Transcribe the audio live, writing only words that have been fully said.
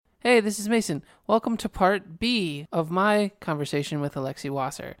Hey, this is Mason. Welcome to part B of my conversation with Alexi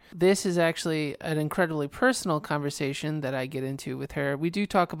Wasser. This is actually an incredibly personal conversation that I get into with her. We do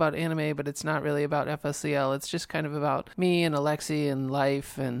talk about anime, but it's not really about FLCL. It's just kind of about me and Alexi and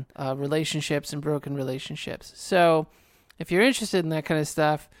life and relationships and broken relationships. So if you're interested in that kind of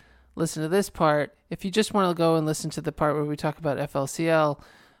stuff, listen to this part. If you just want to go and listen to the part where we talk about FLCL,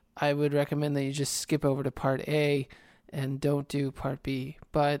 I would recommend that you just skip over to part A and don't do part B.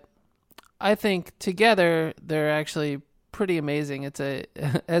 But I think together they're actually pretty amazing. It's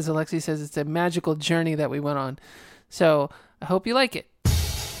as Alexi says, it's a magical journey that we went on. So I hope you like it.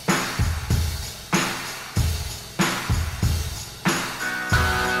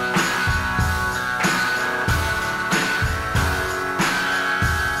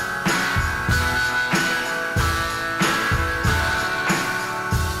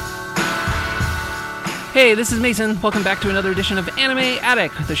 Hey, this is Mason. Welcome back to another edition of Anime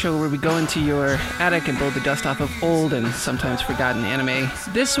Attic, the show where we go into your attic and blow the dust off of old and sometimes forgotten anime.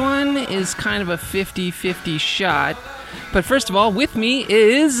 This one is kind of a 50-50 shot. But first of all, with me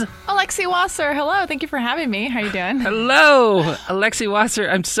is... Alexi Wasser. Hello. Thank you for having me. How you doing? Hello, Alexi Wasser.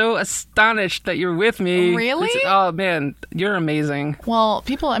 I'm so astonished that you're with me. Really? Oh, man. You're amazing. Well,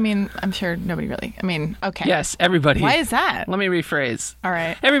 people, I'm sure nobody really. Okay. Yes, everybody. Why is that? Let me rephrase. All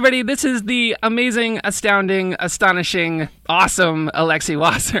right. Everybody, this is the amazing, astounding, astonishing, awesome Alexi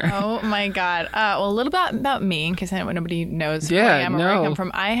Wasser. Oh, my God. Well, a little bit about me, in case nobody knows who I am or where I come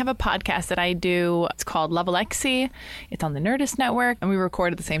from. I have a podcast that I do. It's called Love Alexi. It's on the Nerdist Network, and we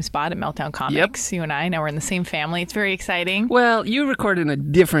record at the same spot at Meltdown Comics. Yep. You and I. Now we're in the same family. It's very exciting. Well, you record in a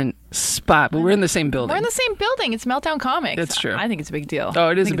different spot, but we're in the same building. We're in the same building. It's Meltdown Comics. That's true. I think it's a big deal. Oh,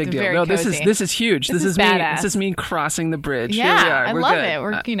 it is a big deal. No, this is huge. This is badass. This is me crossing the bridge. Yeah, here we are. I love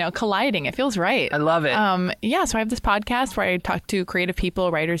it. We're colliding. It feels right. I love it. So I have this podcast where I talk to creative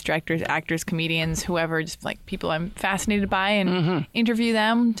people, writers, directors, actors, comedians, whoever, just like people I'm fascinated by, and interview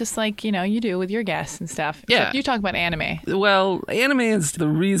them just like you do with your guests and stuff. Yeah. Except you talk about anime. Well, anime is the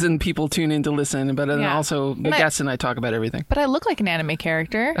reason people tune in to listen, but then also the guests and I talk about everything. But I look like an anime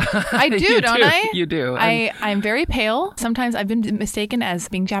character. I do, don't I? You do. I'm very pale. Sometimes I've been mistaken as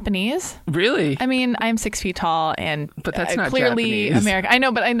being Japanese. Really? I'm 6 feet tall and but that's not clearly Japanese. American. I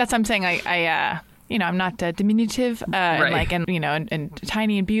know, but that's what I'm saying. I'm not diminutive right. and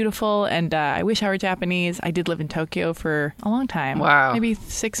tiny and beautiful. And I wish I were Japanese. I did live in Tokyo for a long time. Wow. Maybe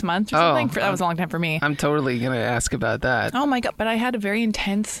 6 months or something. That was a long time for me. I'm totally going to ask about that. Oh, my God. But I had a very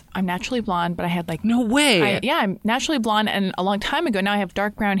intense... I'm naturally blonde, but I had like... No way. I'm naturally blonde. And a long time ago, now I have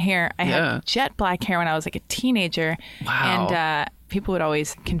dark brown hair. I had jet black hair when I was like a teenager. Wow. And people would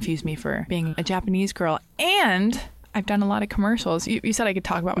always confuse me for being a Japanese girl. And... I've done a lot of commercials. You said I could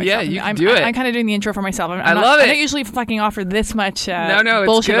talk about myself. Yeah, you can do it. I'm kind of doing the intro for myself. I love it. I don't usually fucking offer this much no,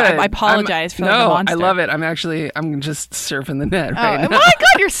 bullshit. It's good. I apologize for the monster. I love it. I'm just surfing the net right now. Oh my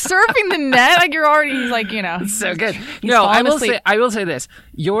God, you're surfing the net? Like you're already, It's so good. No, I will say this.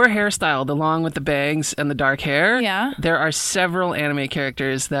 Your hairstyle, along with the bangs and the dark hair, there are several anime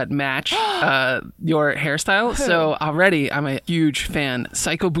characters that match your hairstyle. Who? So already, I'm a huge fan.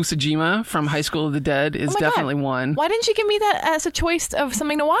 Psycho Busujima from High School of the Dead is definitely one. Why didn't you give me that as a choice of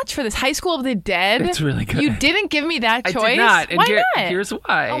something to watch for this? High School of the Dead? It's really good. You didn't give me that choice? I did not. And why not? Here's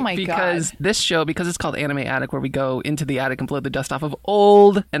why. Oh my God. Because this show, because it's called Anime Attic, where we go into the attic and blow the dust off of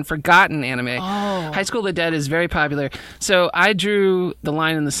old and forgotten anime. Oh. High School of the Dead is very popular. So I drew the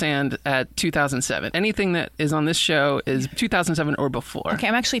line in the sand at 2007. Anything that is on this show is 2007 or before. Okay,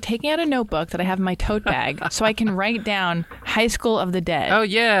 I'm actually taking out a notebook that I have in my tote bag so I can write down High School of the Dead. Oh,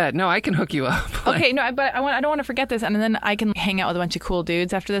 yeah. No, I can hook you up. Okay, no, but I don't want to forget this, and then I can hang out with a bunch of cool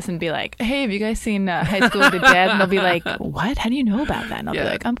dudes after this and be like, hey, have you guys seen High School of the Dead? And they'll be like, what? How do you know about that? And I'll be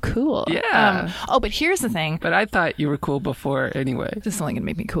like, I'm cool. Yeah. But here's the thing. But I thought you were cool before anyway. This is only going to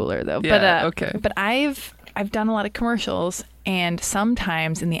make me cooler, though. Yeah, okay. But I've done a lot of commercials, and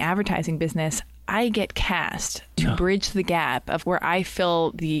sometimes in the advertising business, I get cast to bridge the gap of where I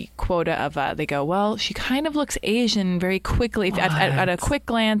fill the quota of, they go, well, she kind of looks Asian very quickly. At a quick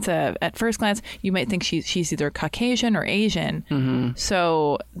glance, at first glance, you might think she's either Caucasian or Asian. Mm-hmm.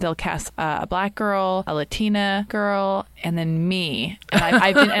 So they'll cast a black girl, a Latina girl, and then me. And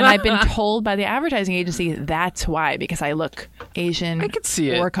I've been told by the advertising agency that's why, because I look Asian. I could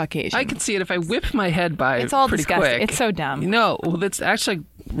see it. Or Caucasian. I could see it if I whip my head by it's all pretty disgusting. quick. It's so dumb. No, well, that's actually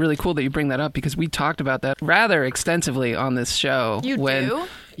really cool that you bring that up because we talked about that rather extensively on this show. You do?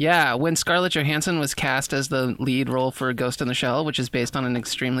 Yeah, when Scarlett Johansson was cast as the lead role for Ghost in the Shell, which is based on an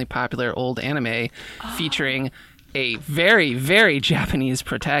extremely popular old anime featuring a very, very Japanese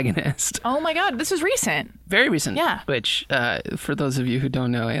protagonist. Oh my God, this was recent. Very recent. Yeah. Which, for those of you who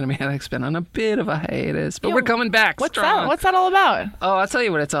don't know, Anime Addict's been on a bit of a hiatus, but we're coming back strong. What's that all about? Oh, I'll tell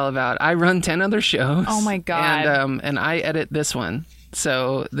you what it's all about. I run 10 other shows. Oh my God. And I edit this one.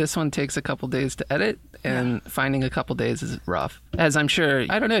 So this one takes a couple days to edit, and finding a couple days is rough. As I'm sure,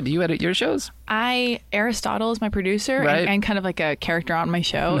 I don't know, do you edit your shows? Aristotle is my producer Right. and kind of like a character on my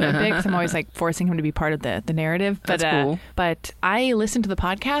show a bit, 'cause I'm always like forcing him to be part of the narrative. But, That's cool. But I listen to the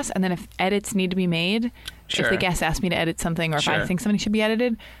podcast, and then if edits need to be made, Sure. if the guest asks me to edit something, or if I Sure. think something should be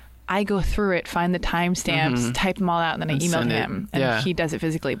edited, I go through it, find the timestamps, type them all out, and then I email send it. him. And Yeah. he does it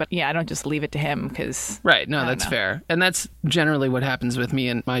physically. But yeah, I don't just leave it to him because... Right. No, I don't that's know. fair. And that's generally what happens with me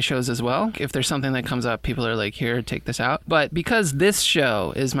and my shows as well. If there's something that comes up, people are like, here, take this out. But because this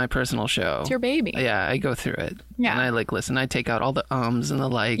show is my personal show. It's your baby. Yeah, I go through it. Yeah. And I listen. I take out all the ums and the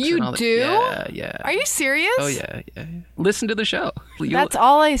likes. You and all do? Yeah. Are you serious? Oh, yeah. Listen to the show. That's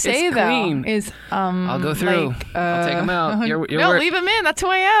all I say, it's though, clean. is... I'll go through. Like, I'll take them out. You're no, leave them in. That's who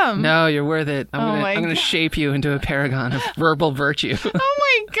I am. No, you're worth it. I'm my gonna God. shape you into a paragon of verbal virtue.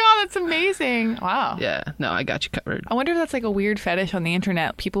 Oh my God, that's amazing. Wow. Yeah. No, I got you covered. I wonder if that's like a weird fetish on the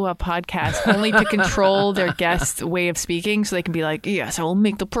internet. People who have podcasts only to control their guest's way of speaking so they can be like, yes, I will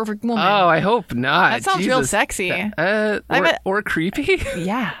make the perfect woman. Oh, I hope not. That sounds real Jesus. sexy. Or creepy?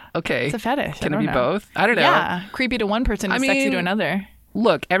 Yeah. Okay. It's a fetish. Can I it don't be know. both? I don't know. Yeah. Creepy to one person and sexy to another.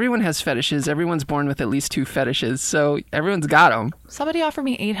 Look, everyone has fetishes. Everyone's born with at least 2 fetishes, so everyone's got them. Somebody offered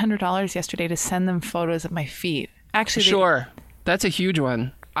me $800 yesterday to send them photos of my feet. Actually, Sure. That's a huge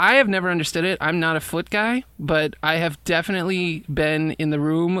one. I have never understood it. I'm not a foot guy, but I have definitely been in the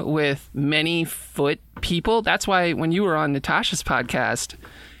room with many foot people. That's why when you were on Natasha's podcast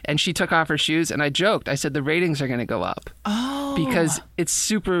and she took off her shoes, and I joked, I said the ratings are going to go up. Oh. Because it's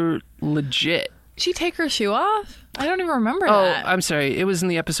super legit. Did she take her shoe off? I don't even remember Oh, that. I'm sorry. It was in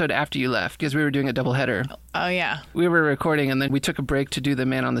the episode after you left because we were doing a double header. Oh, yeah. We were recording and then we took a break to do the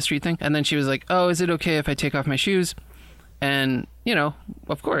man on the street thing. And then she was like, oh, is it okay if I take off my shoes? And,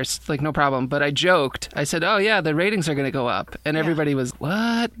 of course, like no problem. But I joked. I said, oh, yeah, the ratings are going to go up. And everybody was,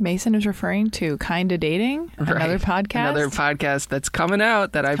 what? Mason is referring to Kinda Dating, another podcast. Another podcast that's coming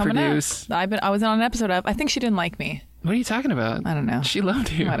out that I produce. I was on an episode of. I think she didn't like me. What are you talking about? I don't know. She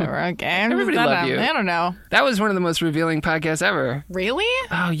loved you. Whatever. Okay. Everybody loved you. I don't know. That was one of the most revealing podcasts ever. Really?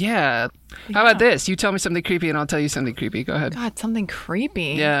 Oh, yeah. How about this? You tell me something creepy and I'll tell you something creepy. Go ahead. God, something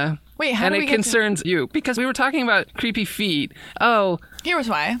creepy. Yeah. Wait, how and do we it get concerns you because we were talking about creepy feet. Oh, Here was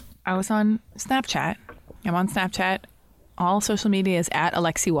why. I was on Snapchat. I'm on Snapchat. All social media is at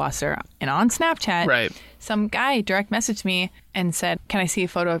Alexi Wasser. And on Snapchat, right. some guy direct messaged me and said, can I see a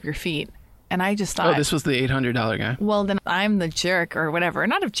photo of your feet? And I just thought... Oh, this was the $800 guy. Well, then I'm the jerk or whatever.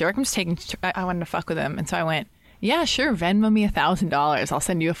 Not a jerk. I'm just taking... I wanted to fuck with him. And so I went, yeah, sure. Venmo me $1,000. I'll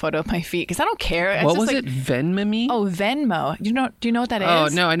send you a photo of my feet because I don't care. It's what just was like, it? Venmo me? Oh, Venmo. Do you know what that is? Oh,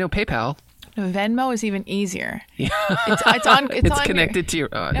 no, I know PayPal. No, Venmo is even easier. Yeah. It's on. It's on connected to your.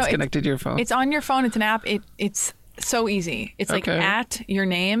 It's connected to your phone. It's on your phone. It's an app. It's so easy. It's like at your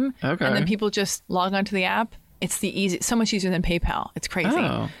name, Okay. and then people just log onto the app. It's so much easier than PayPal. It's crazy.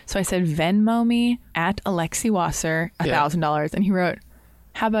 Oh. So I said Venmo me at Alexi Wasser $1,000, and he wrote,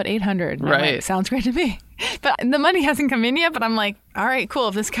 "How about 800?" And I Right. went, sounds great to me. But the money hasn't come in yet. But I'm like, all right, cool.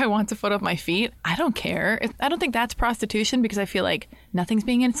 If this guy wants a photo of my feet, I don't care. I don't think that's prostitution because I feel like nothing's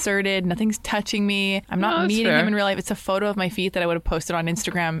being inserted, nothing's touching me. I'm not meeting him in real life. It's a photo of my feet that I would have posted on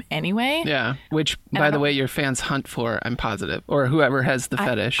Instagram anyway. Yeah, which, by the way, your fans hunt for, I'm positive, or whoever has the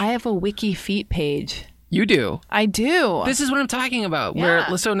fetish. I have a wiki feet page. You do. I do. This is what I'm talking about.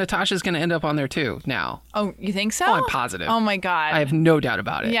 Yeah. So Natasha's going to end up on there too now. Oh, you think so? Oh, I'm positive. Oh my God. I have no doubt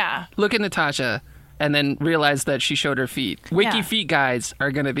about it. Yeah. Look at Natasha and then realize that she showed her feet. Wiki feet guys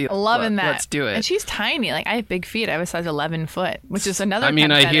are going to be loving that. Let's do it. And she's tiny. Like I have big feet. I have a size 11 foot, which is another. I mean,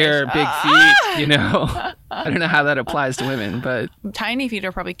 kind of I hear fetish. big feet, I don't know how that applies to women, but Tiny feet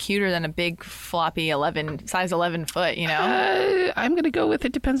are probably cuter than a big floppy size 11 foot. I'm going to go with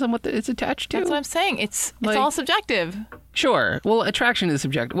it depends on what it's attached to. That's what I'm saying. It's all subjective. Sure. Well, attraction is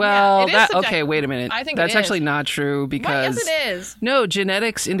subjective. Well, it is subjective. Okay, wait a minute. I think that's it is. actually not true because Yes, it is. No,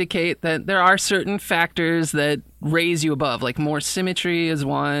 genetics indicate that there are certain factors that raise you above, like more symmetry is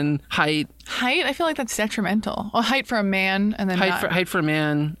one, height. Height, I feel like that's detrimental. Well, height for a man and then Height for a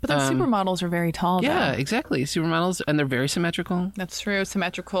man. But then supermodels are very tall. Yeah, though. exactly. Supermodels, and they're very symmetrical. That's true.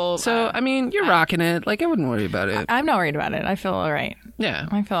 Symmetrical. So, I mean, you're rocking it. Like, I wouldn't worry about it. I'm not worried about it. I feel all right. Yeah.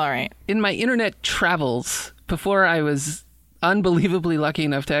 I feel all right. In my internet travels, before I was unbelievably lucky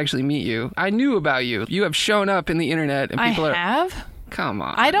enough to actually meet you, I knew about you. You have shown up in the internet, and people I have? Come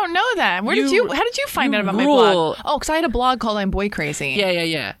on. I don't know that. How did you find out about my blog? Oh, because I had a blog called I'm Boy Crazy.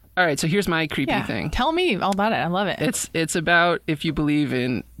 Yeah. All right, so here's my creepy thing. Tell me all about it. I love it. It's about if you believe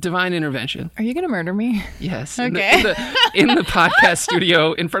in divine intervention. Are you going to murder me? Yes. Okay. In the podcast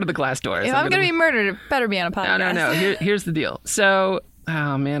studio in front of the glass doors. If I'm going to be murdered, it better be on a podcast. No. Here's the deal. So,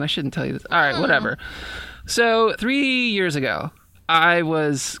 oh man, I shouldn't tell you this. All right, whatever. So 3 years ago, I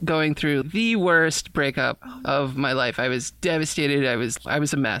was going through the worst breakup of my life. I was devastated. I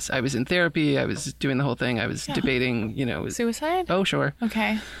was a mess. I was in therapy. I was doing the whole thing. I was debating, Suicide? Oh, sure.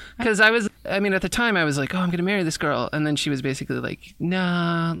 Okay. Because at the time I was like, oh, I'm going to marry this girl. And then she was basically like,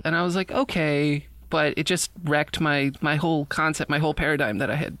 nah. And I was like, okay. But it just wrecked my whole concept, my whole paradigm that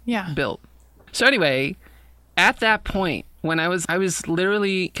I had built. So anyway, at that point, when I was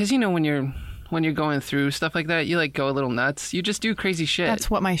literally, because when you're going through stuff like that, you like go a little nuts. You just do crazy shit. That's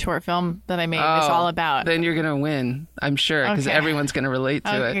what my short film that I made is all about. Then you're gonna win, I'm sure, because everyone's gonna relate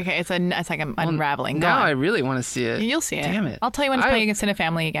to it. Okay, it's like I'm unraveling. Now I really want to see it. You'll see it. Damn it! I'll tell you when it's playing against a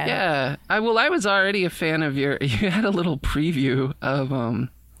family again. Yeah, I was already a fan of you had a little preview of well,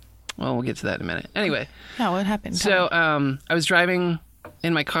 we'll get to that in a minute. Anyway. Yeah, what happened? So I was driving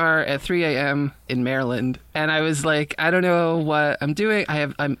in my car at 3 a.m. in Maryland, and I was like, I don't know what I'm doing.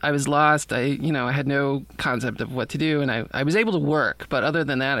 I was lost. I had no concept of what to do, and I was able to work, but other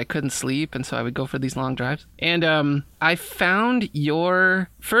than that, I couldn't sleep, and so I would go for these long drives. And I found your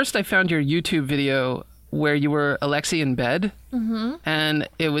YouTube video where you were Alexi in bed, and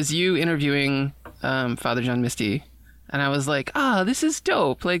it was you interviewing Father John Misty. And I was like, this is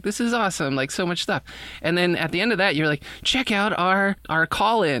dope. Like, this is awesome. Like, so much stuff. And then at the end of that, you're like, check out our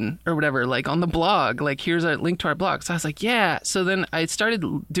call-in or whatever, like on the blog. Like, here's a link to our blog. So I was like, yeah. So then I started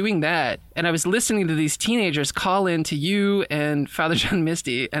doing that. And I was listening to these teenagers call in to you and Father John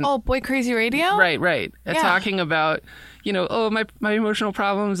Misty. And Boy Crazy Radio? Right. And talking about, my emotional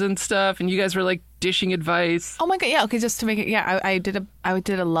problems and stuff. And you guys were like dishing advice. Oh my God. Yeah. Okay. Just to make it. Yeah. I did a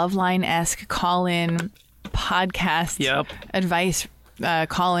Loveline-esque call-in podcast advice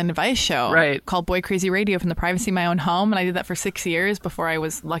call-in advice show called Boy Crazy Radio from the privacy of my own home, and I did that for 6 years before I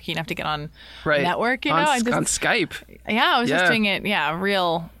was lucky enough to get on network. On Skype. Yeah, I was just doing it. Yeah,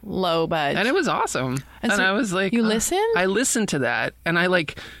 real low budge, and it was awesome. And I was like, you listened? I listened to that, and I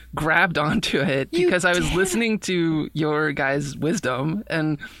like grabbed onto it because I was listening to your guys' wisdom,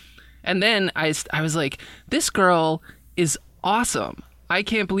 and then I was like, this girl is awesome. I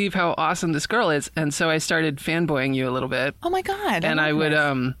can't believe how awesome this girl is. And so I started fanboying you a little bit. Oh my God. And I would,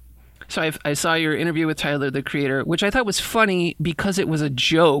 so I saw your interview with Tyler, the creator, which I thought was funny because it was a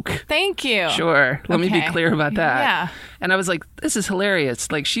joke. Thank you. Sure. Let me be clear about that. Yeah. And I was like, this is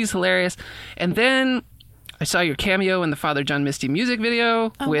hilarious. Like, she's hilarious. And then I saw your cameo in the Father John Misty music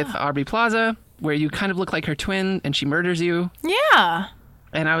video with Aubrey Plaza, where you kind of look like her twin and she murders you. Yeah.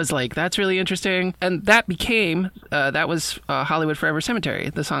 And I was like, that's really interesting. And that became, that was Hollywood Forever Cemetery,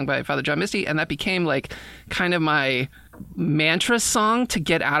 the song by Father John Misty. And that became like kind of my mantra song to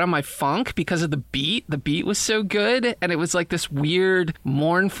get out of my funk because of the beat. The beat was so good. And it was like this weird,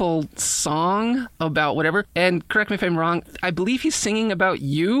 mournful song about whatever. And correct me if I'm wrong, I believe he's singing about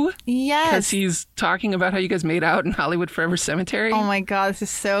you. Yes. Because he's talking about how you guys made out in Hollywood Forever Cemetery. Oh my God, this is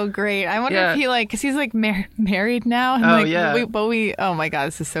so great. I wonder if he because he's like married now. And oh my God,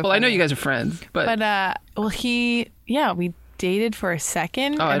 this is so funny. I know you guys are friends. But we dated for a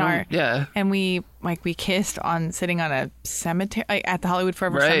second and we kissed sitting on a cemetery at the Hollywood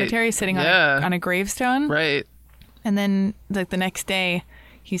Forever Cemetery, sitting on a gravestone, and then like the next day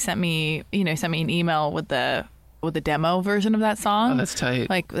he sent me an email with the demo version of that song. Oh, that's tight.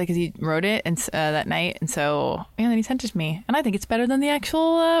 Like because he wrote it and that night, and so then he sent it to me, and I think it's better than the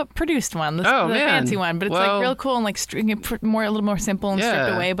actual produced one, the fancy one. But it's like real cool and like a little more simple and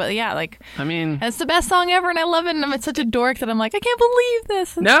stripped away. But it's the best song ever, and I love it. And I'm such a dork that I'm like, I can't believe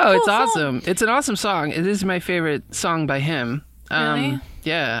this. It's awesome. It's an awesome song. It is my favorite song by him. Really?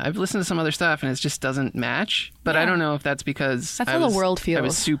 Yeah, I've listened to some other stuff and it just doesn't match. But I don't know if that's because that's how the world feels. I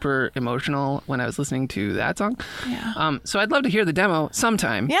was super emotional when I was listening to that song. Yeah. So I'd love to hear the demo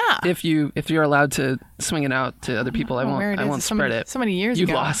sometime. Yeah. If you're allowed to swing it out to other people, I won't spread it. So many years you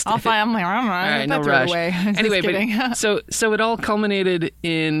ago. Lost I'll find. I'm like, all right, no rush. Anyway, but so it all culminated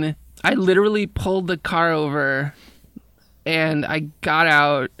in I literally pulled the car over, and I got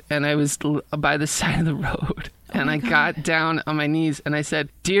out, and I was by the side of the road. And I got down on my knees and I said,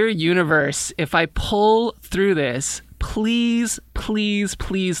 "Dear universe, if I pull through this, please, please,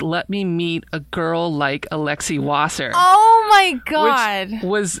 please let me meet a girl like Alexi Wasser." Oh my God.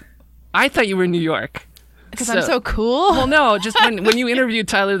 I thought you were in New York. Because I'm so cool? Well, no, just when you interviewed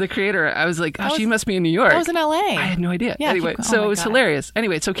Tyler, the Creator, I was like, she must be in New York. I was in LA. I had no idea. Yeah, anyway, so it was hilarious.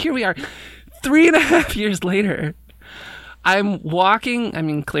 Anyway, so here we are 3.5 years later. I'm walking. I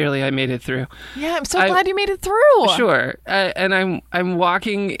mean, clearly I made it through. Yeah, I'm so glad you made it through. Sure. And I'm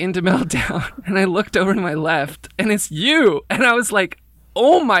walking into Meltdown, and I looked over to my left, and it's you. And I was like,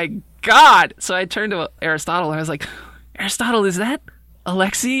 oh my God. So I turned to Aristotle, and I was like, Aristotle, is that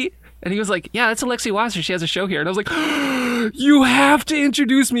Alexi? And he was like, yeah, that's Alexi Wasser. She has a show here. And I was like, you have to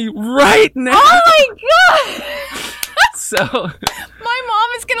introduce me right now. Oh my God. So my mom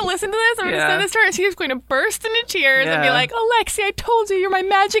is going to listen to this. I'm going to send this to her. She's going to burst into tears and be like, Alexi, I told you, you're my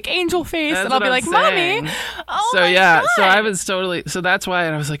magic angel face. That's and I'll be like, saying. Mommy. Oh so my God. So I was so that's why.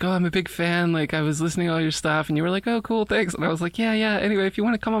 And I was like, oh, I'm a big fan. Like, I was listening to all your stuff. And you were like, oh, cool, thanks. And I was like, yeah. Anyway, if you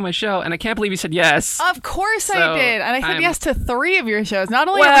want to come on my show. And I can't believe you said yes. Of course I did. And I said yes to 3 of your shows. Not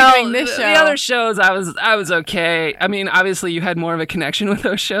only are we doing this show. The other shows, I was okay. I mean, obviously, you had more of a connection with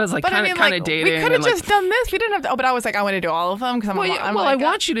those shows. Like, kind of dating. We could have just done this. We didn't have to. Oh, but I was like, I want to do all of them because I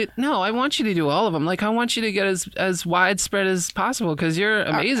want you to do all of them. Like, I want you to get as widespread as possible because you're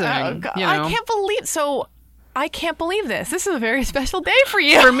amazing. You know? I can't believe this. This is a very special day for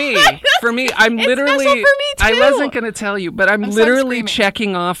you. For me, I'm literally. Special for me too. I wasn't going to tell you, but I'm literally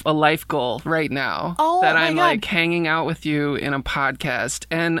checking off a life goal right now. Oh, that my I'm God. like hanging out with you in a podcast,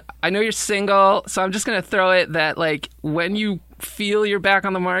 and I know you're single, so I'm just going to throw it that like when you feel you're back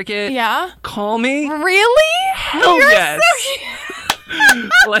on the market, call me. Really? Hell You're yes.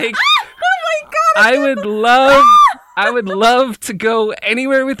 Like, oh my God! I would love to go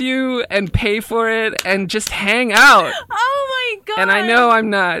anywhere with you and pay for it and just hang out. Oh my God! And I know I'm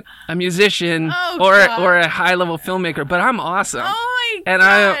not a musician or a high level filmmaker, but I'm awesome. Oh my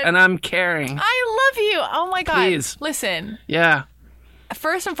God! And I'm caring. I love you. Oh my God! Please. Listen. Yeah.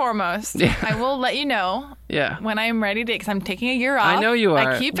 First and foremost, I will let you know when I'm ready to, because I'm taking a year off. I know you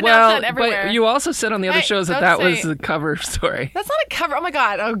are. I keep announcing that everywhere. But you also said on the other shows that was the cover story. That's not a cover. Oh my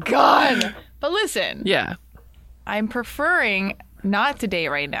God. Oh God. But listen. Yeah. I'm preferring not to date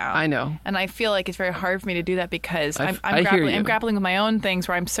right now. I know. And I feel like it's very hard for me to do that because I'm grappling with my own things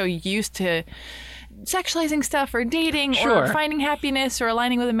where I'm so used to sexualizing stuff or dating or finding happiness or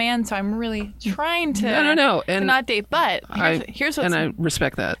aligning with a man. So I'm really trying to to not date. But here's what's, and I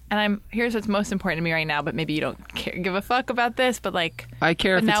respect that. And here's what's most important to me right now. But maybe you don't give a fuck about this. But like, I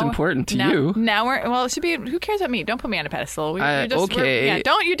care if it's important to you. Now it should be. Who cares about me? Don't put me on a pedestal. Okay.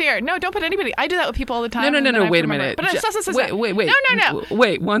 Don't you dare. No, don't put anybody. I do that with people all the time. No. Wait a minute. But wait. No.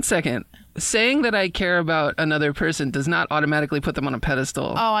 Wait 1 second. Saying that I care about another person does not automatically put them on a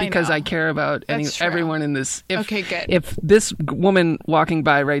pedestal. Oh, I because know. I care about everyone in this. Okay, good. If this woman walking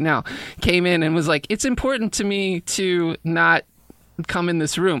by right now came in and was like, it's important to me to not come in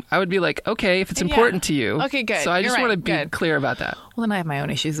this room, I would be like, okay, if it's important to you. Okay, good. So I just want to be clear about that. Well, then I have my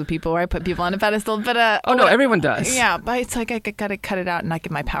own issues with people where I put people on a pedestal. But no, everyone does. Yeah, but it's like I got to cut it out and not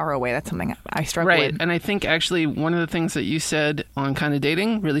give my power away. That's something I struggle with. Right, and I think actually one of the things that you said on Kind of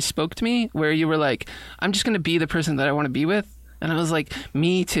Dating really spoke to me, where you were like, I'm just going to be the person that I want to be with. And I was like,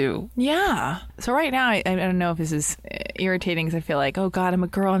 me too. Yeah. So right now, I don't know if this is irritating because I feel like, oh God, I'm a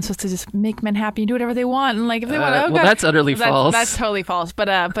girl. I'm supposed to just make men happy and do whatever they want. And like, if they want, that's utterly false. That's totally false.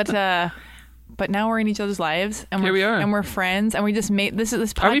 But now we're in each other's lives, and here we are, and we're friends, and we just made this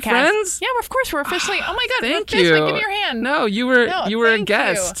podcast. Are we friends? Yeah, of course we're officially. Oh my God, thank you. Give me your hand. No, you were a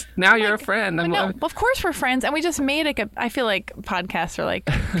guest. Now you're a friend. No, of course we're friends, and we just made I feel like podcasts are like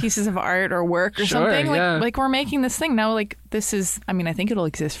pieces of art or work or something. Like we're making this thing now. Like this is. I mean, I think it'll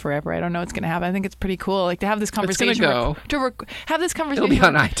exist forever. I don't know what's gonna happen. I think it's pretty cool. Like to have this conversation. It's gonna go. Have this conversation. It'll be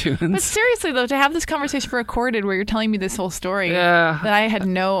on iTunes. But seriously though, to have this conversation recorded where you're telling me this whole story that I had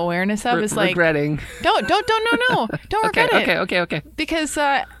no awareness of is like regretting. Don't regret it. Okay. Because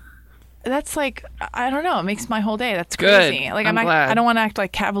that's like, I don't know. It makes my whole day. That's crazy. Good. Like I'm glad. I don't want to act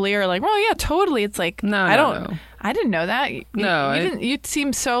like cavalier. Like, well, yeah, totally. It's like no. I didn't know that. You didn't. You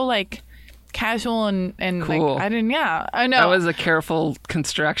seem so like casual and cool. Like, I didn't. Yeah, I know. That was a careful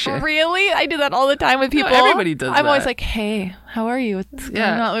construction. Really? I do that all the time with people. No, everybody does. I'm always like, hey, how are you? Well, no,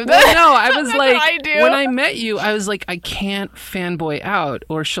 I was like, I do. When I met you, I was like, I can't fanboy out,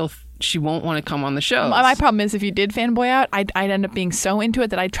 or she won't want to come on the show. My problem is if you did fanboy out, I'd end up being so into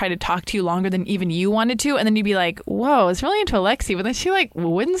it that I'd try to talk to you longer than even you wanted to, and then you'd be like, whoa, it's really into Alexi, but then she like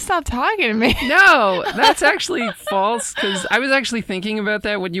wouldn't stop talking to me. No, that's actually false, because I was actually thinking about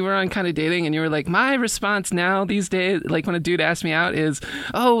that when you were on Kind of Dating, and you were like, my response now these days, like when a dude asks me out, is,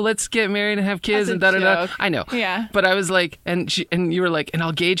 oh, let's get married and have kids and da-da-da. I know. Yeah. But I was like, and you were like, and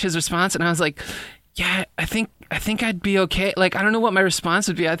I'll gauge his response, and I was like, yeah, I think I think I'd be okay. Like, I don't know what my response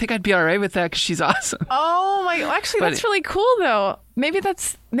would be. I think I'd be all right with that because she's awesome. Oh my! Actually, that's really cool though. Maybe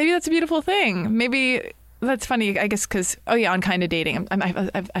that's a beautiful thing. Maybe. That's funny, I guess, because, on Kinda Dating.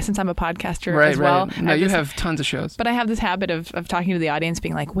 Since I'm a podcaster as well. Right. No, you have tons of shows. But I have this habit of talking to the audience,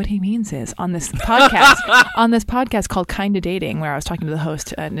 being like, what he means is, on this podcast called Kinda Dating, where I was talking to the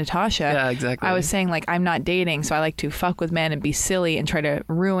host, Natasha. Yeah, exactly. I was saying, like, I'm not dating, so I like to fuck with men and be silly and try to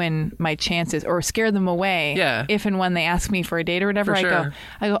ruin my chances or scare them away. Yeah. If and when they ask me for a date or whatever, For sure.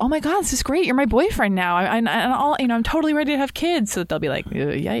 I go, oh my God, this is great. You're my boyfriend now. I'm totally ready to have kids. So they'll be like,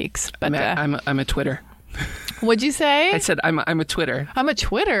 yikes. But I'm a Twitter. What'd you say? I said I'm a Twitter. I'm a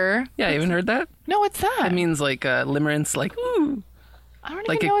Twitter? Yeah, you haven't heard that? No, what's that? It means like limerence, like, ooh. I don't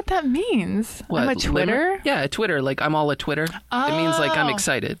even know what that means. What, I'm a Twitter? Yeah, a Twitter. Like, I'm all a Twitter. Oh. It means like I'm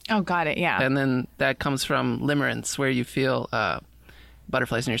excited. Oh, got it. Yeah. And then that comes from limerence, where you feel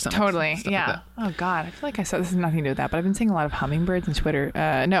butterflies in your stomach. Totally. Stuff Yeah. Like Oh, God. I feel like I saw this has nothing to do with that, but I've been seeing a lot of hummingbirds and Twitter.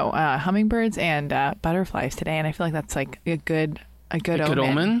 Hummingbirds and butterflies today, and I feel like that's like a good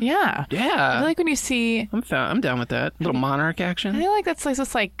omen. Yeah. Yeah. I feel like when you see... I'm down with that. A little monarch action. I feel like that's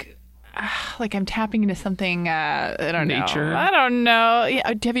just like I'm tapping into something, I don't know. Nature. I don't know. Yeah.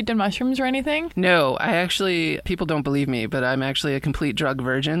 Have you done mushrooms or anything? No, people don't believe me, but I'm actually a complete drug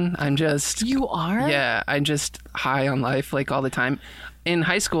virgin. I'm just... You are? Yeah, I'm just high on life, like, all the time. In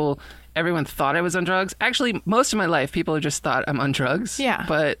high school, everyone thought I was on drugs. Actually, most of my life, people just thought I'm on drugs. Yeah.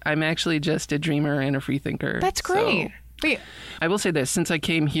 But I'm actually just a dreamer and a free thinker. That's great. So, Wait. I will say this. Since I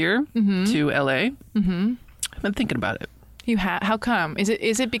came here to LA, I've been thinking about it. How come? Is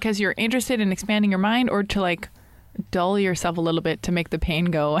it because you're interested in expanding your mind, or to like dull yourself a little bit to make the pain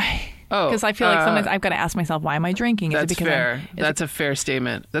go away? Oh, because I feel like sometimes I've got to ask myself, why am I drinking? That's fair. That's a fair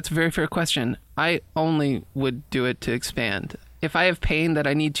statement. That's a very fair question. I only would do it to expand. If I have pain that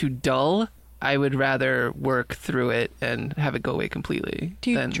I need to dull, I would rather work through it and have it go away completely. Do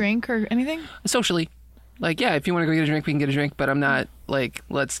you drink or anything? Socially. Like, yeah, if you want to go get a drink, we can get a drink, but I'm not, like,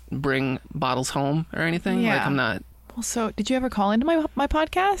 let's bring bottles home or anything. Yeah. Like, I'm not. Well, so did you ever call into my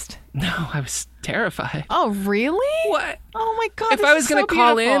podcast? No, I was terrified. Oh, really? What? Oh, my God. If I was going to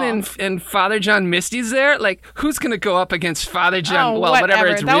call in and Father John Misty's there, like, who's going to go up against Father John? Oh, well, whatever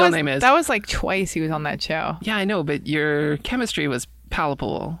its real name is. That was like twice he was on that show. Yeah, I know, but your chemistry was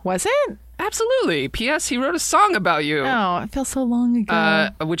palpable. Was it? Absolutely. P.S. He wrote a song about you. Oh, it feels so long ago.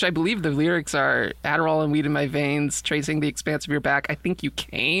 Which I believe the lyrics are Adderall and weed in my veins, tracing the expanse of your back. I think you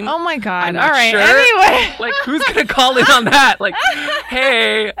came. Oh my God. I'm not All right. sure. Anyway. Like, who's going to call in on that? Like,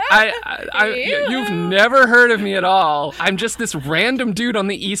 hey, you've never heard of me at all. I'm just this random dude on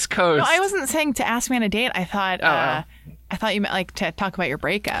the East Coast. No, I wasn't saying to ask me on a date. I thought you meant like to talk about your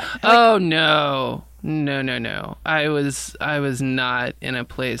breakup. Oh, no. No. I was not in a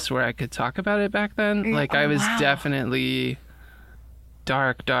place where I could talk about it back then. Like, I was definitely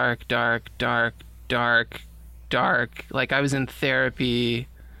dark. Like, I was in therapy.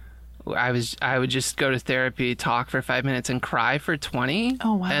 I would just go to therapy, talk for 5 minutes, and cry for 20.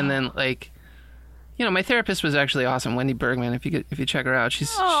 Oh, wow. And then, like, my therapist was actually awesome, Wendy Bergman. If you check her out,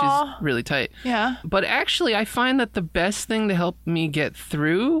 she's really tight. Yeah. But actually, I find that the best thing to help me get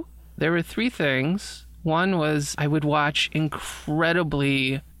through, there were 3 things. One was I would watch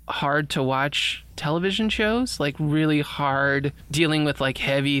incredibly hard to watch television shows, like really hard, dealing with like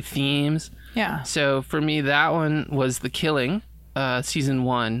heavy themes. Yeah. So for me, that one was The Killing, season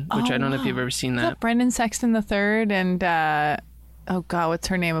 1, which I don't know if you've ever seen Is that. that Brendan Sexton III and oh God, what's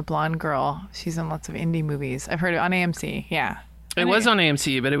her name? A blonde girl. She's in lots of indie movies. I've heard it on AMC. Yeah. It was on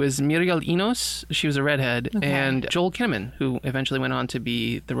AMC, but it was Muriel Enos. She was a redhead, and Joel Kinnaman, who eventually went on to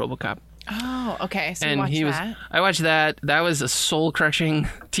be the RoboCop. Oh, okay. So And you watched that? I watched that. That was a soul-crushing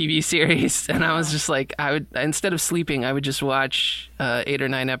TV series, and I was just like, instead of sleeping, I would just watch 8 or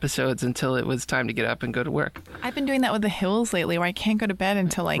 9 episodes until it was time to get up and go to work. I've been doing that with The Hills lately, where I can't go to bed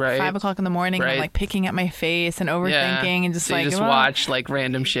until like 5 o'clock in the morning. And I'm like picking at my face and overthinking, and just so you just watch like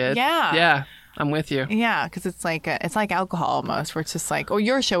random shit. Yeah. I'm with you. Yeah, because it's like alcohol almost, where it's just like,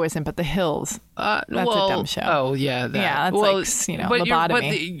 your show isn't, but The Hills. That's a dumb show. Oh yeah, that. Yeah, that's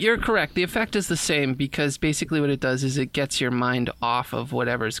lobotomy. You're correct. The effect is the same, because basically what it does is it gets your mind off of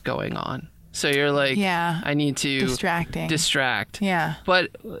whatever's going on. So you're like, I need to distract. Yeah.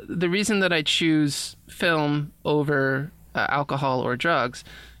 But the reason that I choose film over alcohol or drugs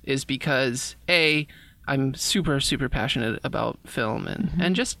is because I'm super, super passionate about film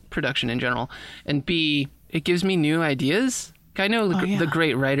and just production in general. And B, it gives me new ideas. I know the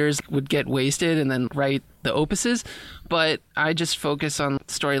great writers would get wasted and then write the opuses, but I just focus on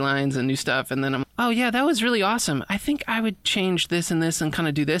storylines and new stuff. And then that was really awesome. I think I would change this and this and kind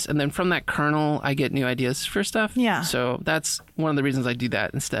of do this. And then from that kernel, I get new ideas for stuff. Yeah. So that's one of the reasons I do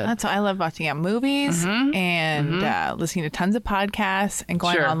that instead. That's why I love watching out movies and listening to tons of podcasts and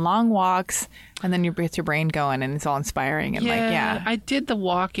going on long walks. And then you get your brain going and it's all inspiring. And I did the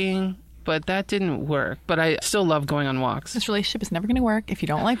walking, but that didn't work. But I still love going on walks. This relationship is never going to work if you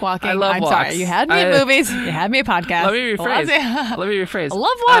don't like walking. I love walks. Sorry. You had me at movies. You had me at podcasts. Let me rephrase. I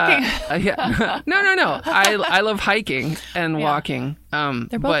love walking. No. I love hiking and walking.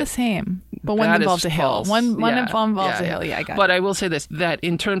 They're both the same. But one involves a hill. One involves a hill. Yeah, I got it. But I will say this, that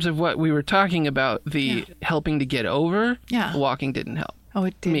in terms of what we were talking about, the helping to get over, walking didn't help. Oh,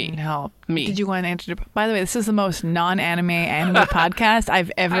 it didn't help. Me. Did you want to answer? By the way, this is the most non-anime podcast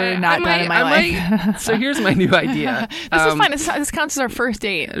I've ever done in my life. So here's my new idea. This is fine. This counts as our first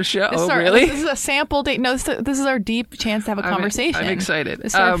date. Really? This is a sample date. No, this is our deep chance to have a conversation. I'm excited.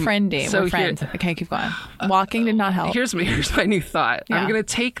 This is our friend date. We're friends. Okay, keep going. Walking did not help. Here's my new thought. Yeah. I'm going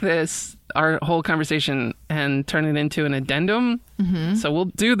to take our whole conversation and turn it into an addendum. So we'll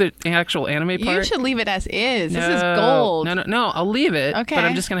do the actual anime part. You should leave it as is. This is gold. No, I'll leave it. Okay. But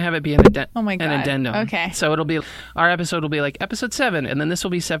I'm just going to have it be an addendum. Okay. So it'll be, our episode will be like episode 7, and then this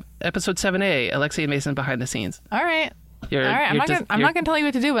will be episode 7A, Alexi and Mason behind the scenes. All right. I'm not going to tell you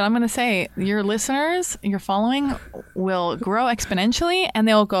what to do, but I'm going to say your listeners, your following will grow exponentially, and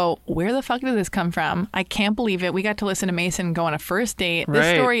they'll go, where the fuck did this come from? I can't believe it. We got to listen to Mason go on a first date.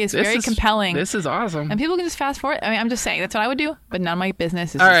 This story is very compelling. This is awesome. And people can just fast forward. I mean, I'm just saying, that's what I would do, but none of my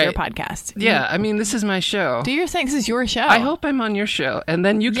business. This is your podcast. Yeah, I mean, this is my show. Do your thing. This is your show. I hope I'm on your show, and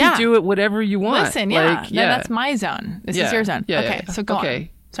then you can do it whatever you want. Listen, that's my zone. This is your zone. So go on.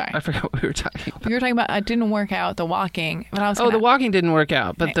 Sorry. I forgot what we were talking about. We were talking about I didn't work out the walking. But the walking didn't work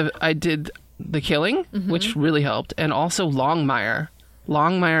out, but I did the killing, which really helped, and also Longmire.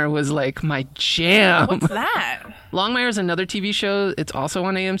 Longmire was like my jam. What's that? Longmire is another TV show. It's also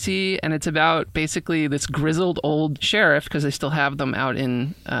on AMC, and it's about basically this grizzled old sheriff, because they still have them out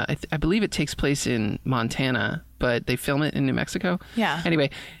in, I believe it takes place in Montana, but they film it in New Mexico. Yeah. Anyway,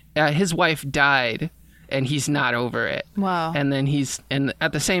 his wife died, and he's not over it. Wow. And then and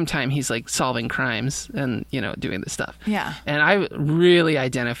at the same time, he's like solving crimes and, doing this stuff. Yeah. And I really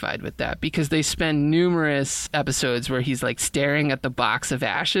identified with that, because they spend numerous episodes where he's like staring at the box of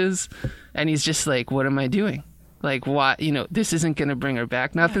ashes, and he's just like, what am I doing? Like, what? This isn't going to bring her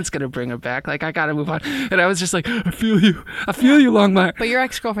back. Nothing's going to bring her back. Like, I got to move on. And I was just like, I feel you, Longmire. But your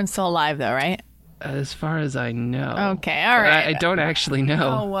ex-girlfriend's still alive though, right? As far as I know. Okay, all right. I don't actually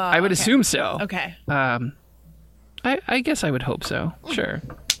know. Oh, wow. I would assume so. Okay. I guess I would hope so. Sure.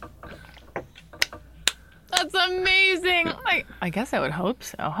 That's amazing. I guess I would hope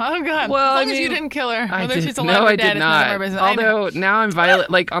so. Oh, God. Well, as long as you didn't kill her. Whether she's alive no, or I dead, did not. It's none of our business. Although now I'm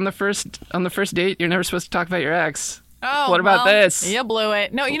violent. Like on the first date, you're never supposed to talk about your ex. Oh, what about this? You blew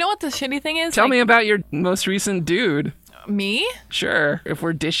it. No, you know what the shitty thing is? Tell me about your most recent dude. Me? Sure. If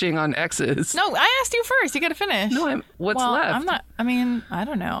we're dishing on exes. No, I asked you first. You got to finish. No, what's left? I'm not. I mean, I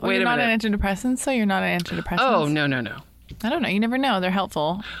don't know. Wait you're a not minute. an antidepressant, so you're not an antidepressant. Oh, no. I don't know. You never know. They're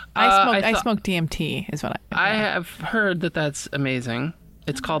helpful. I smoke DMT is what I have heard that's amazing.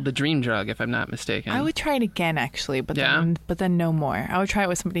 It's called the dream drug, if I'm not mistaken. I would try it again, actually, but then no more. I would try it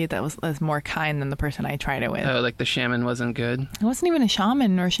with somebody that was more kind than the person I tried it with. Oh, like the shaman wasn't good? It wasn't even a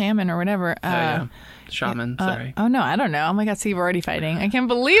shaman or whatever. Shaman, sorry. Oh, no, I don't know. Oh, my God, see, we're already fighting. I can't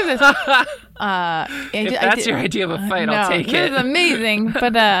believe this. If that's your idea of a fight, I'll take it. This is amazing.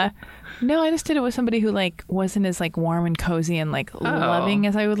 But no, I just did it with somebody who wasn't as warm and cozy and loving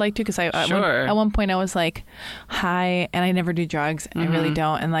as I would like to. Because at one point I was like, hi, and I never do drugs. I really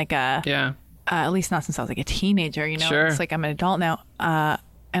don't. And at least not since I was a teenager. Sure. It's I'm an adult now.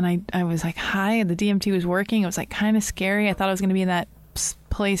 And I was like, hi. The DMT was working. It was kind of scary. I thought I was going to be in that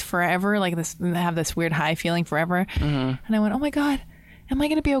place forever, have this weird high feeling forever. And I went, oh my God, am I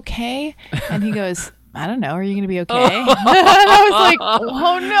going to be okay? And he goes, I don't know. Are you going to be okay? And I was like,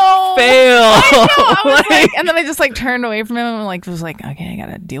 oh no. Fail. I know. I was and then I just turned away from him and was like, okay, I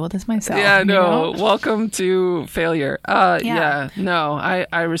got to deal with this myself. Yeah, no. Welcome to failure. Yeah. No,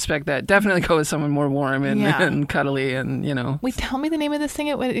 I respect that. Definitely go with someone more warm and cuddly and, Wait, tell me the name of this thing.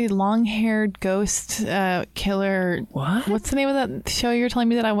 A long-haired ghost killer. What? What's the name of that show you're telling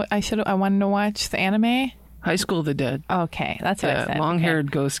me that I wanted to watch? The anime? High School of the Dead. Okay, that's what I said.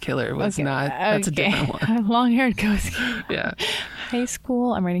 Long-haired ghost killer was not. That's a different one. Long-haired ghost killer. Yeah. High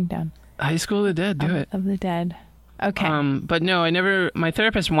School. I'm writing down. High School of the Dead. Do it. Of the Dead. Okay. But no, I never. My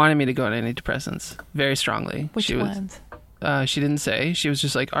therapist wanted me to go on antidepressants very strongly. Which ones? She didn't say. She was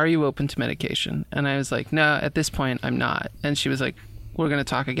just like, are you open to medication? And I was like, no, at this point, I'm not. And she was like, we're going to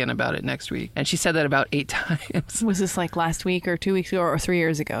talk again about it next week. And she said that about 8 times. Was this like last week or 2 weeks ago or 3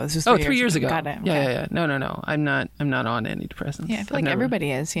 years ago? This was 3 years ago. Got it. Yeah. No. I'm not on antidepressants. Yeah, I feel like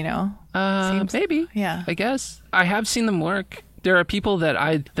everybody is, you know. Maybe. Yeah. I guess. I have seen them work. There are people that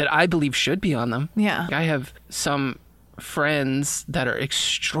I believe should be on them. Yeah. I have some friends that are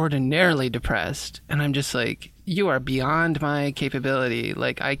extraordinarily depressed, and I'm just like, you are beyond my capability.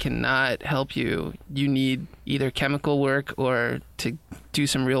 Like, I cannot help you. You need either chemical work or to do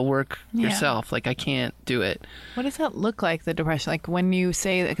some real work yourself. Like, I can't do it. What does that look like, the depression? Like, when you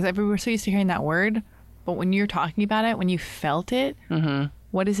say that, because we're so used to hearing that word, but when you're talking about it, when you felt it,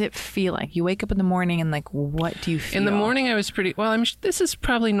 what does it feel like? You wake up in the morning and, like, what do you feel? In the morning, I was pretty... Well, this is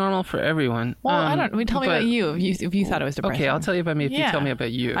probably normal for everyone. Well, I don't... Tell me about you, if you thought it was depression. Okay, I'll tell you about me if you tell me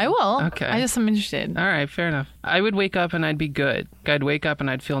about you. I will. Okay. I just am interested. All right, fair enough. I would wake up and I'd be good. I'd wake up and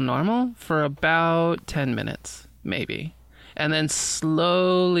I'd feel normal for about 10 minutes, maybe. And then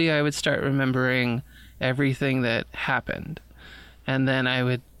slowly I would start remembering everything that happened. And then I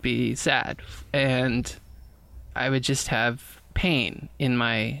would be sad. And I would just have pain in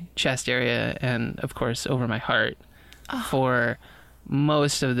my chest area and, of course, over my heart for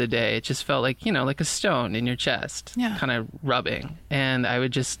most of the day. It just felt like, like a stone in your chest, kind of rubbing. And I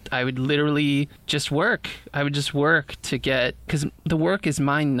would literally just work. I would just work to get, because the work is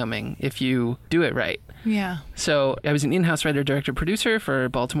mind-numbing if you do it right. Yeah. So I was an in-house writer, director, producer for a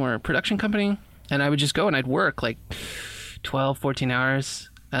Baltimore production company, and I would just go and I'd work like 12, 14 hours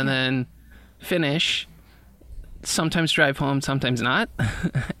and then finish, sometimes drive home, sometimes not.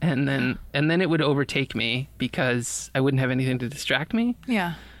 and then it would overtake me because I wouldn't have anything to distract me.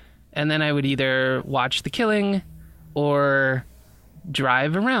 Yeah. And then I would either watch The Killing or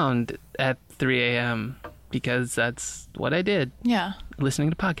drive around at 3 a.m. because that's what I did. Yeah.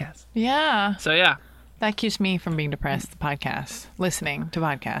 Listening to podcasts. Yeah. So, yeah. That keeps me from being depressed, the podcast. Listening to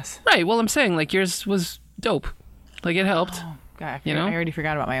podcasts. Right. Well, I'm saying, like, yours was dope. Like, it helped. Oh, God. I already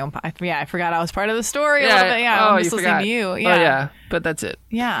forgot about my own... I forgot I was part of the story a little bit. Yeah, I'm just listening to you. Yeah. Oh, yeah. But that's it.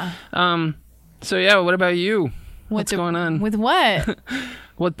 Yeah. So, yeah, what about you? What's going on? With what?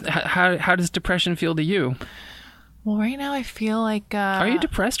 How does depression feel to you? Well, right now I feel like... Are you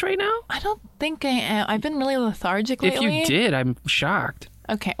depressed right now? I don't think I am. I've been really lethargic lately. If you did, I'm shocked.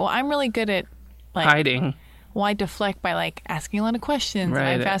 Okay. Well, I'm really good at... hiding. Well, I deflect by asking a lot of questions.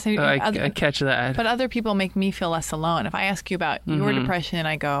 Right. I'm fascinated. I catch that. But other people make me feel less alone. If I ask you about your depression,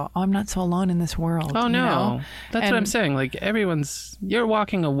 I go, "Oh, I'm not so alone in this world." Oh no, that's what I'm saying. Like you're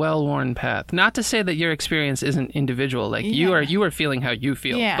walking a well-worn path. Not to say that your experience isn't individual. Like you are feeling how you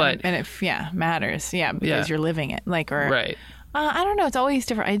feel. Yeah, but and it matters. Yeah, because you're living it. Right. I don't know. It's always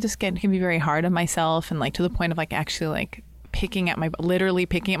different. I just can be very hard on myself, and to the point of actually literally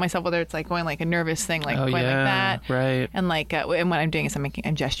picking at myself, whether it's going a nervous thing, going like that, right? And and what I'm doing is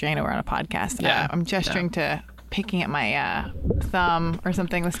I'm gesturing. I know we're on a podcast. I'm gesturing to picking at my thumb or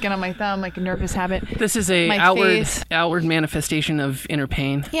something, the skin on my thumb, like a nervous habit. This is a outward manifestation of inner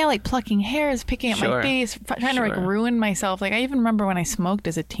pain. Yeah, like plucking hairs, picking at my face, trying to ruin myself. I even remember when I smoked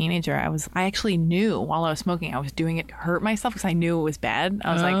as a teenager, I actually knew while I was smoking I was doing it to hurt myself because I knew it was bad.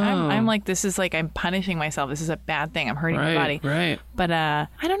 I was this is I'm punishing myself. This is a bad thing. I'm hurting my body. Right. But I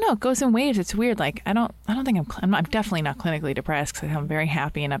don't know. It goes in waves. It's weird. I don't think I'm definitely not clinically depressed because I'm very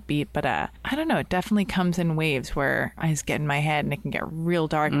happy and upbeat. But I don't know. It definitely comes in waves where I just get in my head and it can get real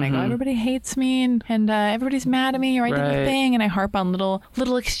dark and I go, everybody hates me and everybody's mad at me, or I did the thing, and I harp on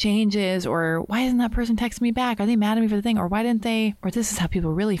little exchanges, or why isn't that person texting me back? Are they mad at me for the thing? Or why didn't they? Or this is how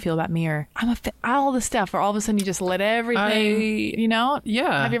people really feel about me, or all the stuff, or all of a sudden you just let everything,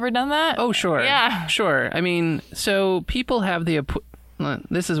 Yeah. Have you ever done that? Oh, sure. Yeah. Sure. I mean, so people have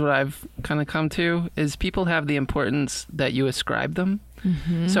this is what I've kind of come to, is people have the importance that you ascribe them.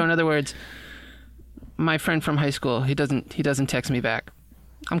 Mm-hmm. So in other words, my friend from high school, he doesn't text me back.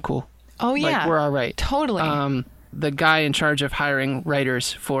 I'm cool. Oh yeah. We're all right. Totally. The guy in charge of hiring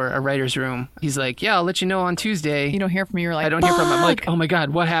writers for a writer's room, he's like, yeah, I'll let you know on Tuesday. You don't hear from me. You're like, I don't hear from him. I'm like, oh my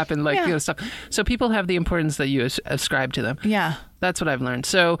God, what happened? Stuff. So people have the importance that you ascribe to them. Yeah. That's what I've learned.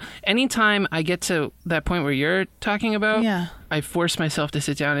 So anytime I get to that point where you're talking about, I force myself to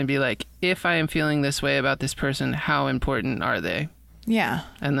sit down and be like, if I am feeling this way about this person, how important are they? Yeah.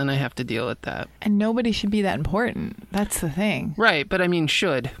 And then I have to deal with that. And nobody should be that important. That's the thing. Right. But I mean,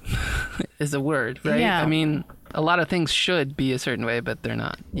 should is a word, right? Yeah. I mean, A lot of things should be a certain way, but they're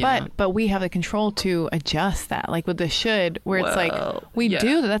not. But we have the control to adjust that. Like with the should, where it's like we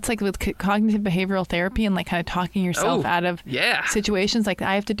do. That's like with cognitive behavioral therapy and like kind of talking yourself out of situations. Like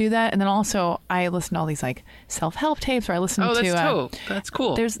I have to do that, and then also I listen to all these like self-help tapes, or I listen to. That's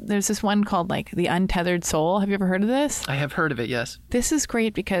cool. There's this one called like The Untethered Soul. Have you ever heard of this? I have heard of it. Yes. This is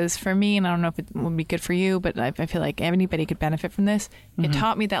great because for me, and I don't know if it would be good for you, but I feel like anybody could benefit from this. It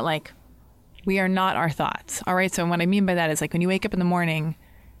taught me that like we are not our thoughts. All right. So what I mean by that is like when you wake up in the morning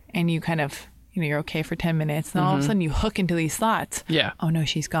and you kind of, you're okay for 10 minutes. And then all of a sudden you hook into these thoughts. Yeah. Oh no,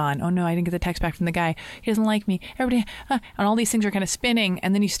 she's gone. Oh no, I didn't get the text back from the guy. He doesn't like me. Everybody, and all these things are kind of spinning.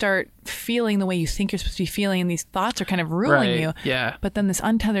 And then you start feeling the way you think you're supposed to be feeling. And these thoughts are kind of ruling you. Yeah. But then this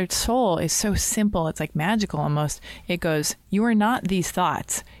untethered soul is so simple. It's like magical almost. It goes, you are not these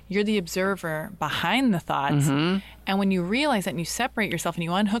thoughts. You're the observer behind the thoughts. And when you realize that and you separate yourself and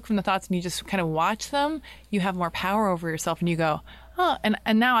you unhook from the thoughts and you just kind of watch them, you have more power over yourself and you go, oh,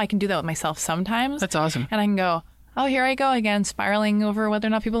 and now I can do that with myself sometimes. That's awesome. And I can go, oh, here I go again, spiraling over whether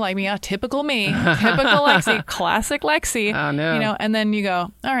or not people like me. Oh, typical me. Typical Lexi. Classic Lexi. Oh, no. You know, and then you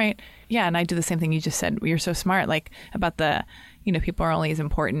go, all right. Yeah, and I do the same thing you just said. You're so smart, like about the, people are only as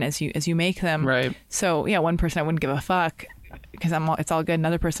important as you make them. Right. So, yeah, one person I wouldn't give a fuck because it's all good.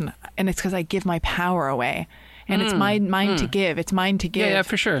 Another person, and it's because I give my power away. And it's mine to give. It's mine to give. Yeah,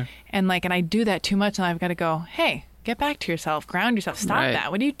 for sure. And and I do that too much, and I've got to go, hey, get back to yourself, ground yourself, stop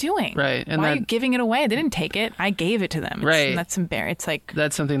that. What are you doing? Right. And why are you giving it away? They didn't take it. I gave it to them. Right. And it's like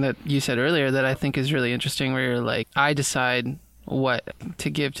that's something that you said earlier that I think is really interesting. Where you're like, I decide what to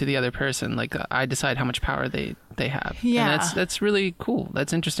give to the other person. Like I decide how much power they have. Yeah. And that's really cool.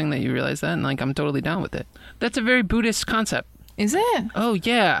 That's interesting that you realize that, and like I'm totally down with it. That's a very Buddhist concept. Is it? Oh,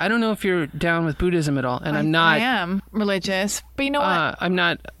 yeah. I don't know if you're down with Buddhism at all. And I'm not. I am religious. But you know what? I'm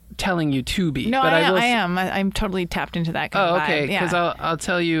not telling you to be. No, but I am. I'm totally tapped into that kind of okay. vibe. Because I'll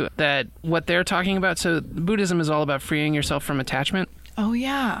tell you that what they're talking about. So Buddhism is all about freeing yourself from attachment. Oh,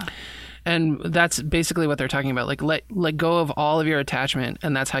 yeah. And that's basically what they're talking about. Like let go of all of your attachment.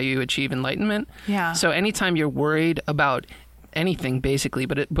 And that's how you achieve enlightenment. Yeah. So anytime you're worried about anything, basically,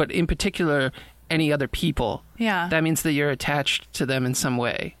 but in particular, any other people, that means that you're attached to them in some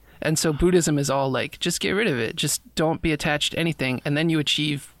way. And so Buddhism is all like, just get rid of it. Just don't be attached to anything. And then you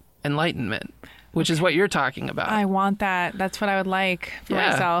achieve enlightenment, which is what you're talking about. I want that. That's what I would like for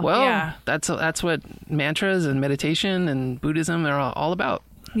myself. Well, that's what mantras and meditation and Buddhism are all about.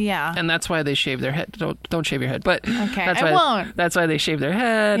 Yeah. And that's why they shave their head. Don't shave your head. But okay, I won't. That's why they shave their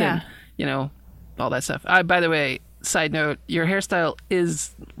head and, all that stuff. By the way, side note, your hairstyle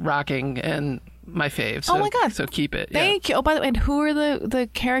is rocking and my fave. So, oh my God. So keep it. Thank you. Oh, by the way, and who are the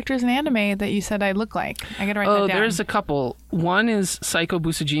characters in anime that you said I look like? I got to write that down. There's a couple. One is Psycho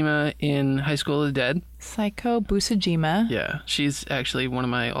Busujima in High School of the Dead. Psycho Busujima. Yeah. She's actually one of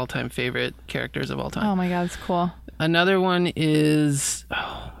my all-time favorite characters of all time. Oh my God, that's cool. Another one is,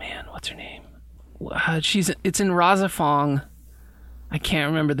 oh man, what's her name? It's in Raza Fong. I can't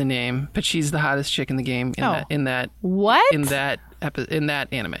remember the name, but she's the hottest chick in the game in that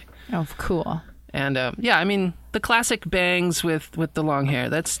anime. Oh, cool. And I mean the classic bangs with the long hair.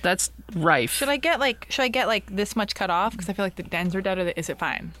 That's rife. Should I get like this much cut off because I feel like the ends are dead, or is it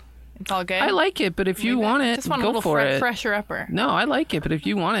fine? It's all good. I like it, but if you want it, just want go a little for it. Fresher upper. No, I like it, but if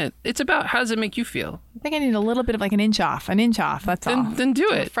you want it, it's about how does it make you feel. I think I need a little bit of like an inch off. That's all. Then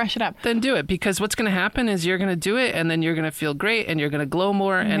do it. Fresh it up. Then do it, because what's going to happen is you're going to do it, and then you're going to feel great, and you're going to glow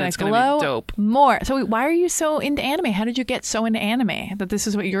more, and it's going to be dope. More. So why are you so into anime? How did you get so into anime that this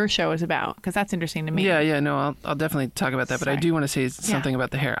is what your show is about? Because that's interesting to me. Yeah. No, I'll definitely talk about that, but I do want to say something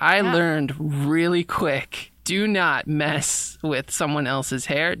about the hair. I learned really quick. Do not mess with someone else's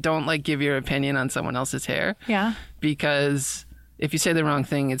hair. Don't give your opinion on someone else's hair. Yeah. Because if you say the wrong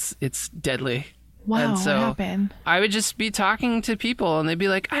thing, it's deadly. Wow, and so what happened? I would just be talking to people and they'd be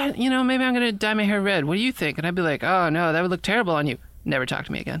like, maybe I'm going to dye my hair red. What do you think? And I'd be like, oh no, that would look terrible on you. Never talk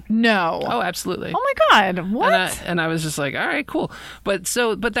to me again. No. Oh, absolutely. Oh my God. What? And I was just like, all right, cool. But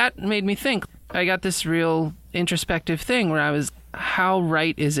that made me think. I got this real introspective thing where I was, how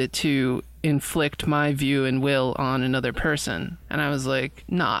right is it to inflict my view and will on another person? And I was like,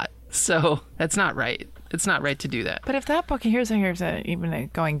 not. So that's not right. It's not right to do that. But if that book, even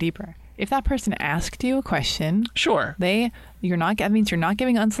going deeper. If that person asked you a question, sure, that means you're not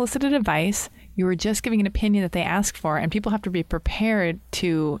giving unsolicited advice. You were just giving an opinion that they asked for, and people have to be prepared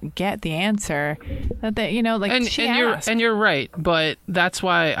to get the answer that they, and you're right. But that's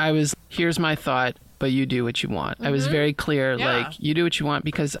why here's my thought. but you do what you want. I was very clear, like, you do what you want,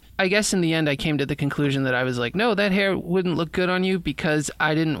 because I guess in the end I came to the conclusion that I was like, no, that hair wouldn't look good on you, because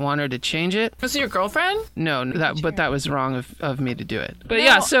I didn't want her to change it. Was it your girlfriend? No, but that was wrong of me to do it. But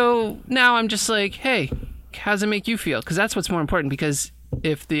yeah, so now I'm just like, hey, how does it make you feel? Because that's what's more important, because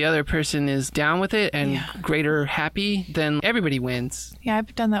if the other person is down with it and greater happy, then everybody wins. Yeah,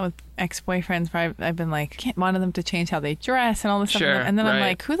 I've done that with ex-boyfriends where I've been like, can't want them to change how they dress and all this stuff. And then I'm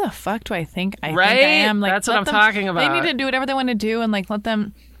like, who the fuck do I think I am? Like, that's what I'm talking about. They need to do whatever they want to do, and like let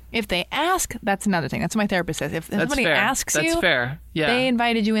them. If they ask, that's another thing. That's what my therapist says. If somebody asks you, that's fair. Yeah, they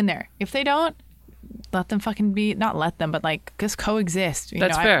invited you in there. If they don't, let them fucking be, not let them, but like just coexist.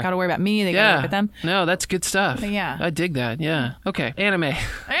 That's fair. I gotta worry about me, they gotta worry about them. No, that's good stuff. But yeah. I dig that. Yeah. Okay. Anime.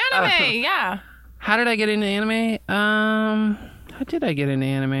 Yeah. How did I get into anime? How did I get into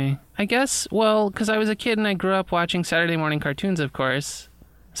anime? I guess, well, because I was a kid and I grew up watching Saturday morning cartoons, of course.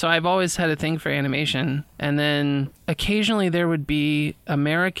 So I've always had a thing for animation. And then occasionally there would be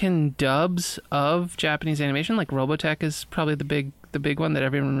American dubs of Japanese animation, like Robotech is probably the big one that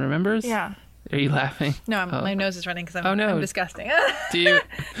everyone remembers. Yeah. Are you laughing? No, my nose is running because I'm disgusting. Do you?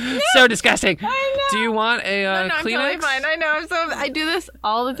 So disgusting. I know. Do you want a no, Kleenex? I'm totally fine. I know. I do this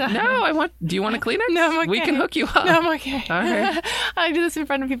all the time. No, do you want a Kleenex? No, I'm okay. We can hook you up. No, I'm okay. All right. I do this in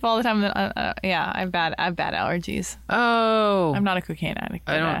front of people all the time. Yeah, I have bad allergies. Oh. I'm not a cocaine addict.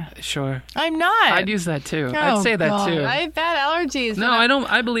 I don't. Sure. I'm not. I'd use that too. Oh, I'd say that God. too. I have bad allergies. No, I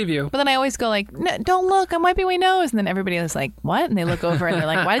don't. I believe you. But then I always go like, no, don't look. I'm wiping my nose. And then everybody is like, what? And they look over and they're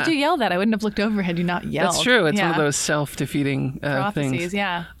like, why did you yell that? I wouldn't have looked over had you not yelled. That's true. It's one of those self-defeating prophecies, things.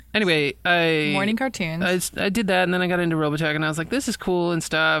 Yeah. Anyway, morning cartoons. I did that, and then I got into Robotech, and I was like, this is cool and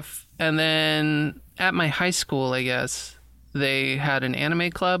stuff. And then at my high school, I guess, they had an anime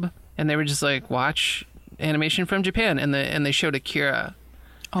club, and they were just like, watch animation from Japan, and they showed Akira.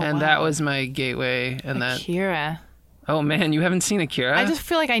 And that was my gateway. And Akira. Oh man, you haven't seen Akira? I just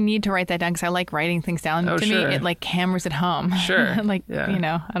feel like I need to write that down because I like writing things down. To me, it like hammers it home. Sure. Like, I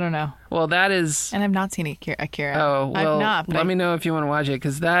don't know. Well, that is... And I've not seen Akira. Oh, well, I've not, let me know if you want to watch it,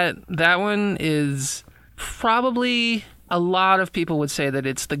 because that one is probably... A lot of people would say that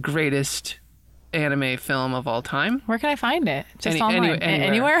it's the greatest anime film of all time. Where can I find it? Just online?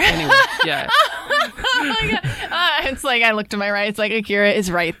 Anywhere? Yeah. Oh my God. It's like I look to my right. It's like Akira is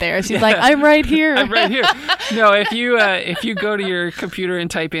right there. She's like, I'm right here. I'm right here. No, if you go to your computer and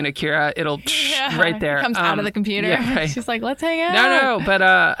type in Akira, it'll right there. It comes out of the computer. Yeah, right. She's like, let's hang out. No, but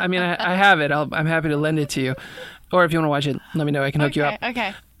I mean, I have it. I'm happy to lend it to you. Or if you want to watch it, let me know. I can hook you up.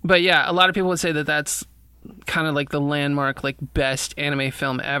 Okay. But yeah, a lot of people would say that that's kind of like the landmark, like best anime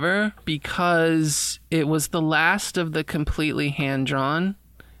film ever, because it was the last of the completely hand-drawn,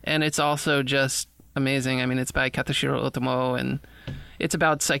 and it's also just amazing. I mean, it's by Katsushiro Otomo, and it's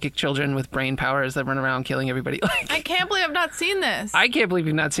about psychic children with brain powers that run around killing everybody. I can't believe I've not seen this. I can't believe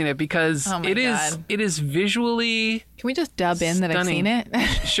you've not seen it, because it is visually... Can we just dub in that I've seen it?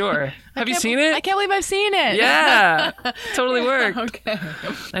 Sure. Have you seen it? I can't believe I've seen it. Yeah. Totally worked. Okay.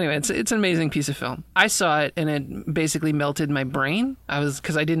 Anyway, it's an amazing piece of film. I saw it and it basically melted my brain.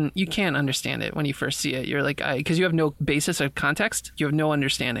 You can't understand it when you first see it. You're like, because you have no basis of context. You have no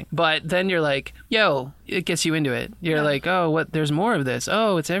understanding. But then you're like, yo, it gets you into it. You're like, oh, what? There's more of this.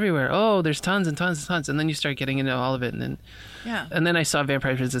 Oh, it's everywhere. Oh, there's tons and tons and tons. And then you start getting into all of it. And then I saw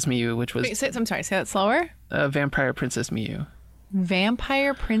Vampire Princess Miyu, which was... Wait, I'm sorry, say that slower. Vampire Princess Miyu.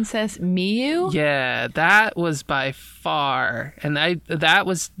 Vampire Princess Miyu? Yeah, that was by far. And that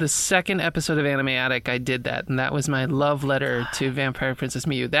was the second episode of Anime Attic. I did that. And that was my love letter to Vampire Princess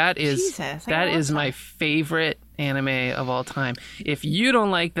Miyu. That is my favorite anime of all time. If you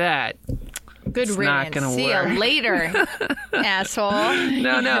don't like that... Good riddance. Not gonna See work. you later, asshole.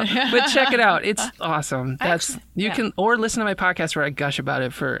 No, but check it out. It's awesome. You can, or listen to my podcast where I gush about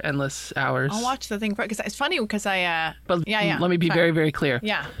it for endless hours. I'll watch the thing because it's funny because But yeah. Let me be very, very clear.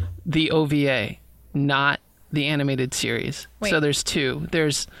 Yeah. The OVA, not the animated series. Wait. So there's two.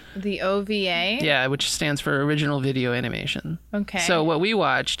 There's the OVA. Yeah, which stands for Original Video Animation. Okay. So what we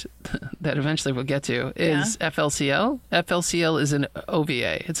watched, that eventually we'll get to, is FLCL. FLCL is an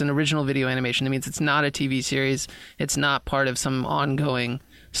OVA. It's an Original Video Animation. It means it's not a TV series. It's not part of some ongoing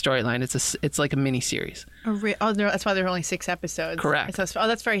storyline. It's like a mini series. That's why there are only 6 episodes. Correct.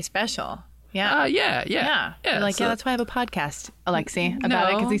 That's very special. Yeah. Yeah. Like, that's why I have a podcast, Alexi,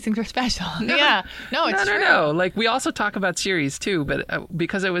 about it, because these things are special. Yeah. No, it's true. No. Like, we also talk about series, too, but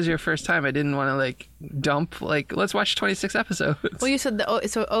because it was your first time, I didn't want to, like, dump. Like, let's watch 26 episodes. Well, you said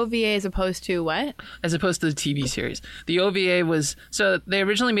so OVA as opposed to what? As opposed to the TV series. The OVA was, so they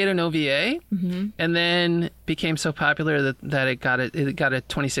originally made an OVA and then became so popular that it got a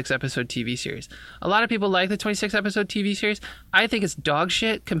 26 episode TV series. A lot of people like the 26 episode TV series. I think it's dog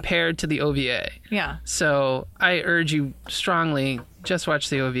shit compared to the OVA. Yeah. So I urge you strongly, just watch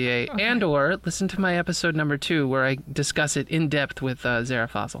the OVA and or listen to my episode number 2 where I discuss it in depth with Zara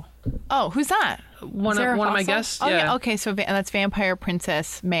Fossil. Oh, who's that? One of my guests. Oh, yeah. Okay, so that's Vampire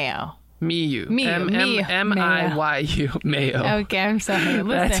Princess Mayo. Miyu. Miyu. M-I-Y-U. Mayo. Okay, I'm sorry. Listen,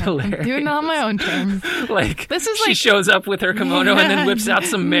 That's hilarious. I'm doing it on my own terms. Like, this is she shows up with her kimono and then whips out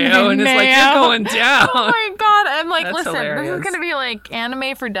some mayo and is like, you're going down. Oh my God. I'm like, That's listen, hilarious. this is going to be like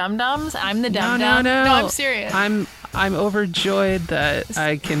anime for dum-dums. I'm the dum-dum. No, I'm serious. I'm overjoyed that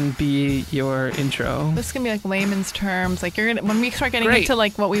I can be your intro. This is gonna be like layman's terms. Like you're gonna when we start getting into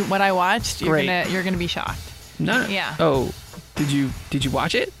like what I watched, you're gonna be shocked. No. Yeah. Oh, did you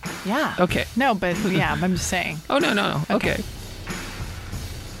watch it? Yeah. Okay. No, but yeah, I'm just saying. Oh no. Okay.